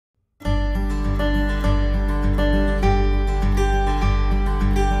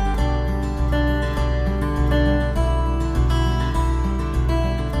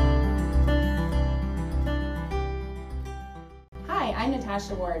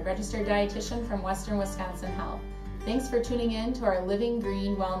Natasha Ward, registered dietitian from Western Wisconsin Health. Thanks for tuning in to our Living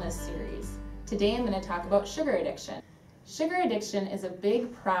Green Wellness series. Today I'm going to talk about sugar addiction. Sugar addiction is a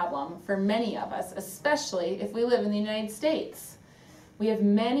big problem for many of us, especially if we live in the United States. We have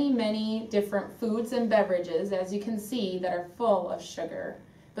many different foods and beverages, as you can see, that are full of sugar.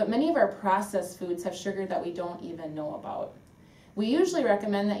 But many of our processed foods have sugar that we don't even know about. We usually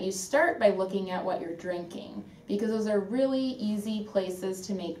recommend that you start by looking at what you're drinking, because those are really easy places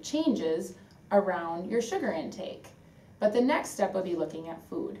to make changes around your sugar intake. But the next step would be looking at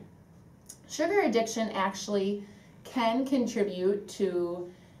food. Sugar addiction actually can contribute to,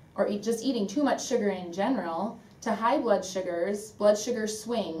 or just eating too much sugar in general, to high blood sugars, blood sugar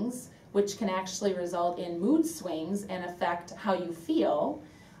swings, which can actually result in mood swings and affect how you feel,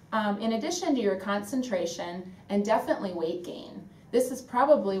 in addition to your concentration and definitely weight gain. This is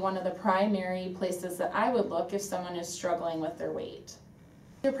probably one of the primary places that I would look if someone is struggling with their weight.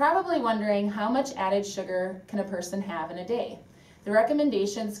 You're probably wondering, how much added sugar can a person have in a day? The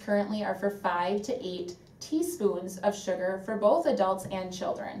recommendations currently are for 5 to 8 teaspoons of sugar for both adults and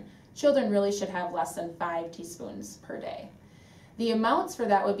children. Children really should have less than 5 teaspoons per day. The amounts for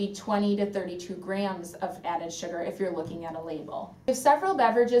that would be 20 to 32 grams of added sugar if you're looking at a label. We have several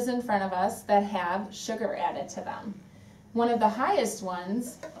beverages in front of us that have sugar added to them. One of the highest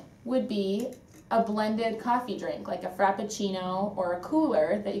ones would be a blended coffee drink, like a Frappuccino or a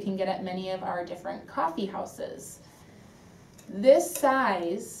cooler that you can get at many of our different coffee houses. This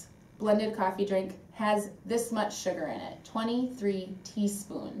size blended coffee drink has this much sugar in it, 23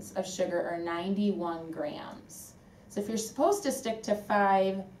 teaspoons of sugar, or 91 grams. So if you're supposed to stick to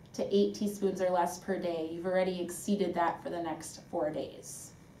 5 to 8 teaspoons or less per day, you've already exceeded that for the next 4 days.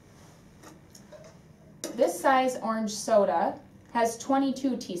 This size orange soda has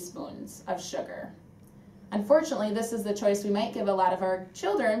 22 teaspoons of sugar. Unfortunately, this is the choice we might give a lot of our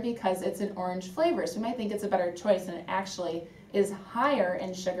children because it's an orange flavor. So we might think it's a better choice, and it actually is higher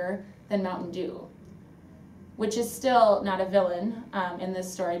in sugar than Mountain Dew, which is still not a villain in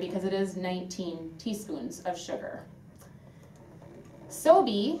this story because it is 19 teaspoons of sugar.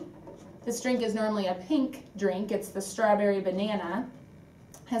 Sobe, this drink is normally a pink drink, it's the strawberry banana,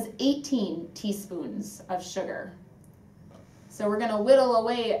 has 18 teaspoons of sugar. So we're going to whittle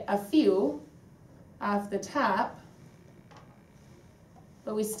away a few off the top,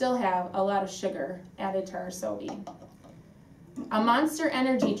 but we still have a lot of sugar added to our Sobe. A Monster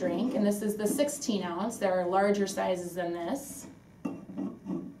energy drink, and this is the 16 ounce, there are larger sizes than this,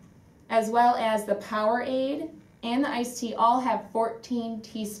 as well as the Powerade and the iced tea all have 14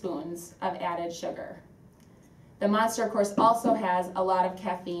 teaspoons of added sugar. The Monster, of course, also has a lot of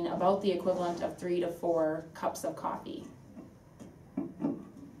caffeine, about the equivalent of 3 to 4 cups of coffee.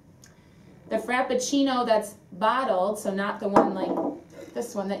 The Frappuccino that's bottled, so not the one like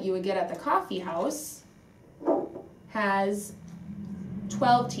this one that you would get at the coffee house, has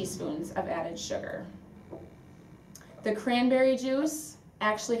 12 teaspoons of added sugar. The cranberry juice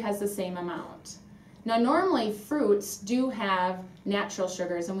actually has the same amount. Now normally fruits do have natural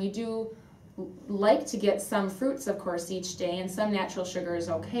sugars, and we do like to get some fruits, of course, each day, and some natural sugar is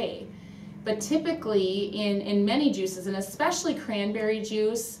okay. But typically in many juices, and especially cranberry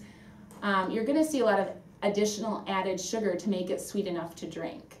juice, you're going to see a lot of additional added sugar to make it sweet enough to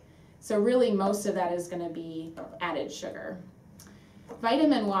drink. So really most of that is going to be added sugar.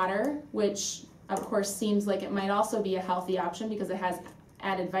 Vitamin water, which of course seems like it might also be a healthy option because it has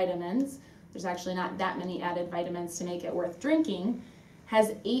added vitamins. There's actually not that many added vitamins to make it worth drinking,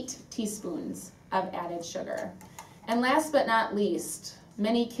 has 8 teaspoons of added sugar. And last but not least,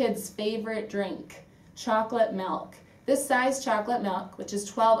 many kids' favorite drink, chocolate milk. This size chocolate milk, which is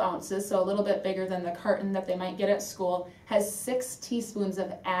 12 ounces, so a little bit bigger than the carton that they might get at school, has 6 teaspoons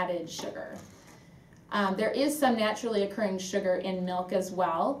of added sugar. There is some naturally occurring sugar in milk as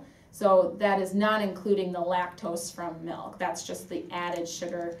well, so that is not including the lactose from milk. That's just the added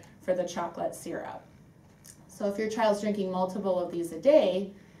sugar for the chocolate syrup. So if your child's drinking multiple of these a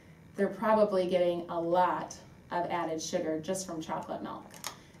day, they're probably getting a lot of added sugar just from chocolate milk.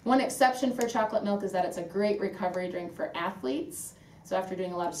 One exception for chocolate milk is that it's a great recovery drink for athletes. So after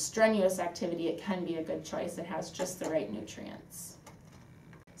doing a lot of strenuous activity, it can be a good choice. It has just the right nutrients.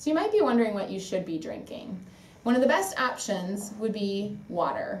 So you might be wondering what you should be drinking. One of the best options would be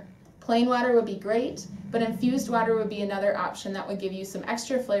water. Plain water would be great, but infused water would be another option that would give you some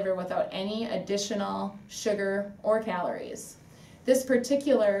extra flavor without any additional sugar or calories. This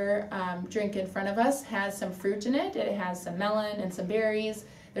particular drink in front of us has some fruit in it. It has some melon and some berries.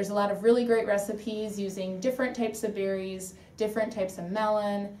 There's a lot of really great recipes using different types of berries, different types of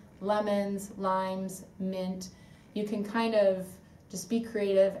melon, lemons, limes, mint. You can kind of Just be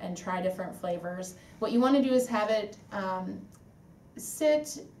creative and try different flavors. What you want to do is have it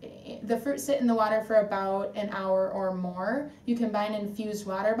the fruit sit in the water for about an hour or more. You can buy an infused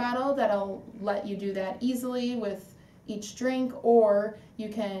water bottle that'll let you do that easily with each drink, or you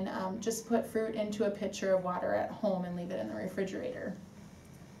can just put fruit into a pitcher of water at home and leave it in the refrigerator.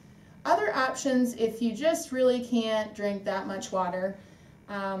 Other options, if you just really can't drink that much water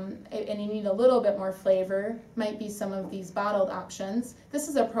and you need a little bit more flavor, might be some of these bottled options. This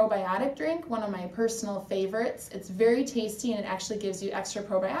is a probiotic drink, one of my personal favorites. It's very tasty and it actually gives you extra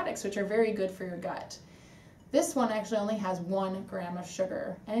probiotics, which are very good for your gut. This one actually only has 1 gram of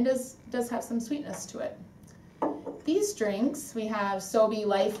sugar, and it does have some sweetness to it. These drinks, we have Sobe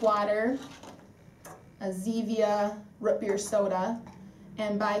Life Water, a Zevia root beer soda,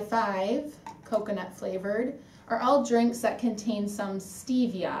 and By 5 coconut flavored, are all drinks that contain some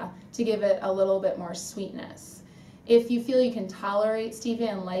stevia to give it a little bit more sweetness. If you feel you can tolerate stevia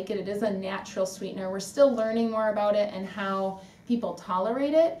and like it, it is a natural sweetener. We're still learning more about it and how people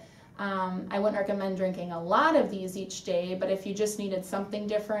tolerate it. I wouldn't recommend drinking a lot of these each day, but if you just needed something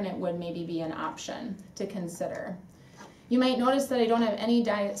different, it would maybe be an option to consider. You might notice that I don't have any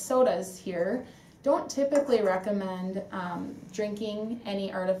diet sodas here. Don't typically recommend drinking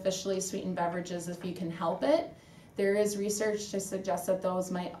any artificially sweetened beverages if you can help it. There is research to suggest that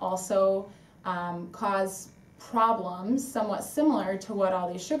those might also cause problems somewhat similar to what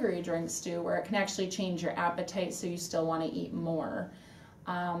all these sugary drinks do, where it can actually change your appetite so you still want to eat more.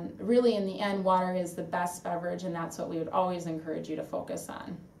 Really, in the end, water is the best beverage, and that's what we would always encourage you to focus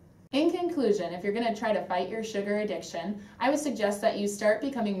on. In conclusion, if you're going to try to fight your sugar addiction, I would suggest that you start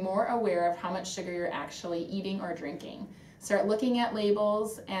becoming more aware of how much sugar you're actually eating or drinking. Start looking at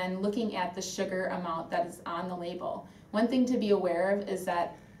labels and looking at the sugar amount that is on the label. One thing to be aware of is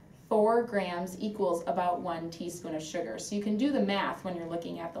that 4 grams equals about 1 teaspoon of sugar. So you can do the math when you're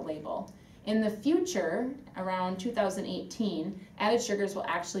looking at the label. In the future, around 2018, added sugars will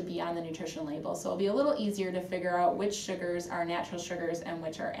actually be on the nutrition label, so it'll be a little easier to figure out which sugars are natural sugars and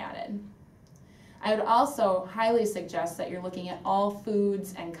which are added. I would also highly suggest that you're looking at all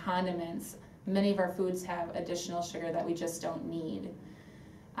foods and condiments. Many of our foods have additional sugar that we just don't need.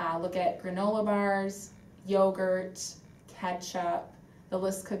 Look at granola bars, yogurt, ketchup, the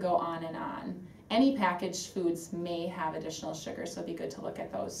list could go on and on. Any packaged foods may have additional sugar, so it'd be good to look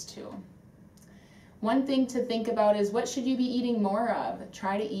at those too. One thing to think about is, what should you be eating more of?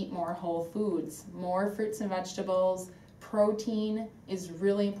 Try to eat more whole foods, more fruits and vegetables. Protein is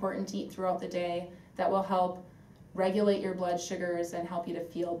really important to eat throughout the day. That will help regulate your blood sugars and help you to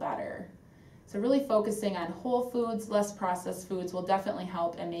feel better. So really focusing on whole foods, less processed foods will definitely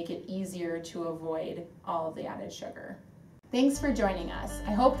help and make it easier to avoid all of the added sugar. Thanks for joining us.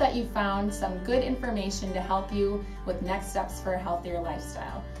 I hope that you found some good information to help you with next steps for a healthier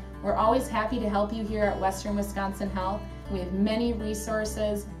lifestyle. We're always happy to help you here at Western Wisconsin Health. We have many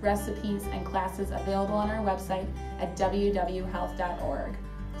resources, recipes, and classes available on our website at www.health.org.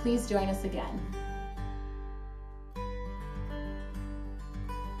 Please join us again.